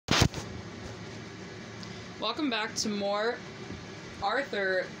Welcome back to more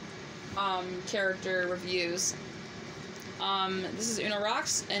Arthur character reviews. This is Una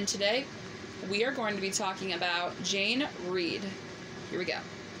Rocks, and today we are going to be talking about Jane Reed. Here we go.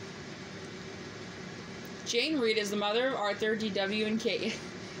 Jane Reed is the mother of Arthur, DW, and Kate.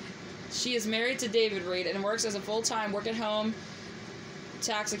 She is married to David Reed and works as a full-time work-at-home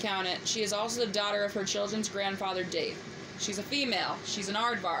tax accountant. She is also the daughter of her children's grandfather, Dave. She's a female. She's an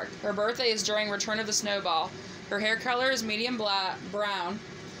aardvark. Her birthday is during Return of the Snowball. Her hair color is medium brown.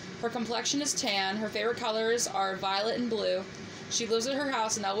 Her complexion is tan. Her favorite colors are violet and blue. She lives at her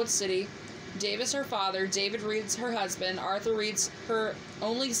house in Elwood City. Dave is her father. David Reed's her husband. Arthur Reed's her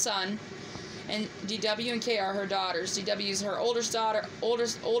only son. And DW and Kate are her daughters. DW is her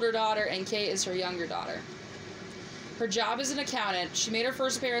older daughter, and Kate is her younger daughter. Her job is an accountant. She made her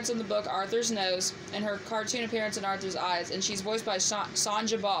first appearance in the book Arthur's Nose and her cartoon appearance in Arthur's Eyes, and she's voiced by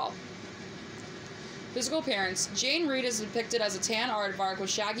Sonja Ball. Physical appearance. Jane Reed is depicted as a tan aardvark with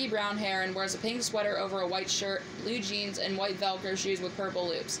shaggy brown hair and wears a pink sweater over a white shirt, blue jeans, and white Velcro shoes with purple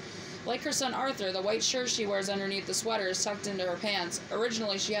loops. Like her son Arthur, the white shirt she wears underneath the sweater is tucked into her pants.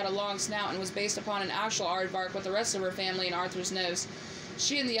 Originally, she had a long snout and was based upon an actual aardvark with the rest of her family in Arthur's Nose.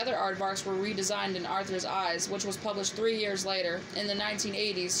 She and the other aardvarks were redesigned in Arthur's Eyes, which was published 3 years later. In the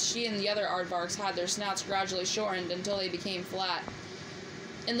 1980s, she and the other aardvarks had their snouts gradually shortened until they became flat.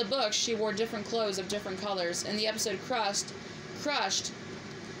 In the book, she wore different clothes of different colors. In the episode Crushed,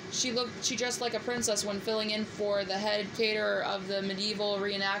 she dressed like a princess when filling in for the head caterer of the Medieval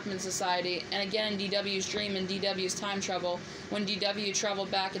Reenactment Society, and again in DW's Dream and DW's Time Trouble, when DW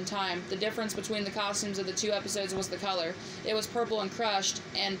traveled back in time. The difference between the costumes of the two episodes was the color. It was purple in Crushed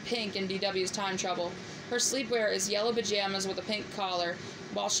and pink in DW's Time Trouble. Her sleepwear is yellow pajamas with a pink collar.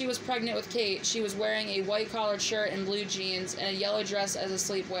 While she was pregnant with Kate, she was wearing a white collared shirt and blue jeans and a yellow dress as a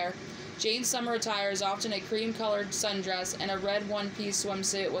sleepwear. Jane's summer attire is often a cream-colored sundress and a red one-piece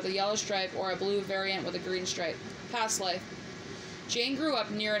swimsuit with a yellow stripe or a blue variant with a green stripe. Past life. Jane grew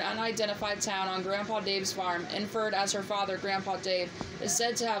up near an unidentified town on Grandpa Dave's farm, inferred as her father, Grandpa Dave, is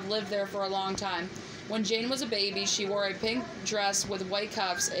said to have lived there for a long time. When Jane was a baby, she wore a pink dress with white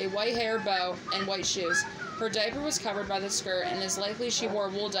cuffs, a white hair bow, and white shoes. Her diaper was covered by the skirt, and it is likely she wore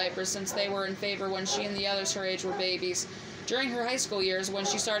wool diapers since they were in favor when she and the others her age were babies. During her high school years, when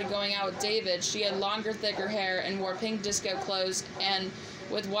she started going out with David, she had longer, thicker hair and wore pink disco clothes and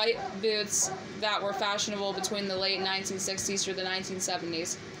with white boots that were fashionable between the late 1960s through the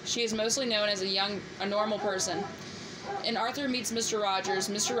 1970s. She is mostly known as a normal person. In Arthur Meets Mr. Rogers,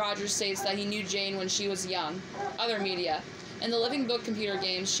 Mr. Rogers states that he knew Jane when she was young. Other media. In the Living Book computer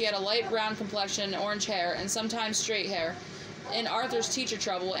games, she had a light brown complexion and orange hair, and sometimes straight hair. In Arthur's Teacher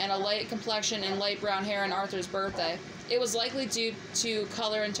Trouble, and a light complexion and light brown hair in Arthur's Birthday. It was likely due to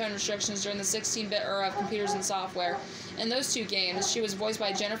color and tone restrictions during the 16-bit era of computers and software. In those two games, she was voiced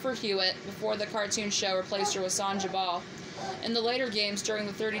by Jennifer Hewitt before the cartoon show replaced her with Sonja Ball. In the later games, during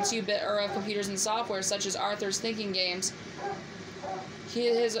the 32-bit era of computers and software, such as Arthur's Thinking Games,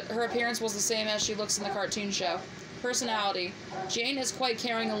 her appearance was the same as she looks in the cartoon show. Personality. Jane is quite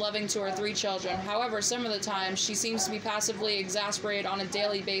caring and loving to her 3 children. However, some of the time, she seems to be passively exasperated on a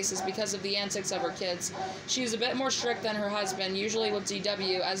daily basis because of the antics of her kids. She is a bit more strict than her husband, usually with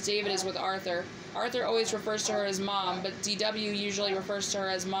DW, as David is with Arthur. Arthur always refers to her as Mom, but DW usually refers to her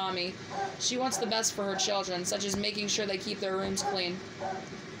as Mommy. She wants the best for her children, such as making sure they keep their rooms clean.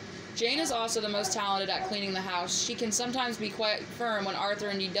 Jane is also the most talented at cleaning the house. She can sometimes be quite firm when Arthur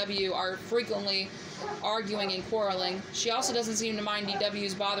and DW are frequently arguing and quarreling. She also doesn't seem to mind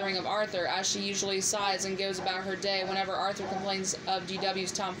DW's bothering of Arthur, as she usually sighs and goes about her day whenever Arthur complains of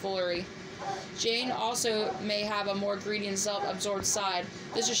DW's tomfoolery. Jane also may have a more greedy and self-absorbed side.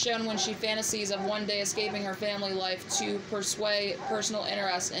 This is shown when she fantasies of one day escaping her family life to pursue personal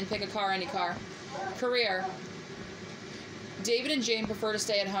interests and pick a car, any car. Career. David and Jane prefer to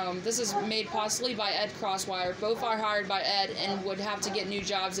stay at home. This is made possibly by Ed Crosswire. Both are hired by Ed and would have to get new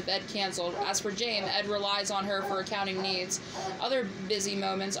jobs if Ed canceled. As for Jane, Ed relies on her for accounting needs. Other busy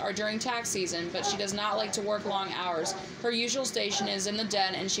moments are during tax season, but she does not like to work long hours. Her usual station is in the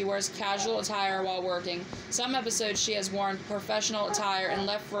den, and she wears casual attire while working. Some episodes she has worn professional attire and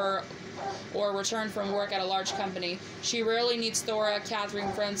left for or returned from work at a large company. She rarely needs Thora,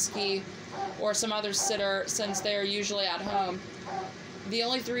 Catherine Frensky, or some other sitter, since they are usually at home. The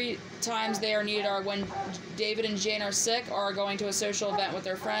only 3 times they are needed are when David and Jane are sick or are going to a social event with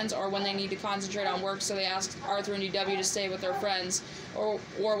their friends, or when they need to concentrate on work, so they ask Arthur and DW to stay with their friends, or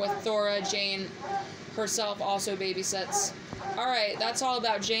with Thora. Jane herself also babysits. Alright, that's all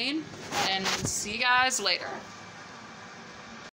about Jane, and see you guys later.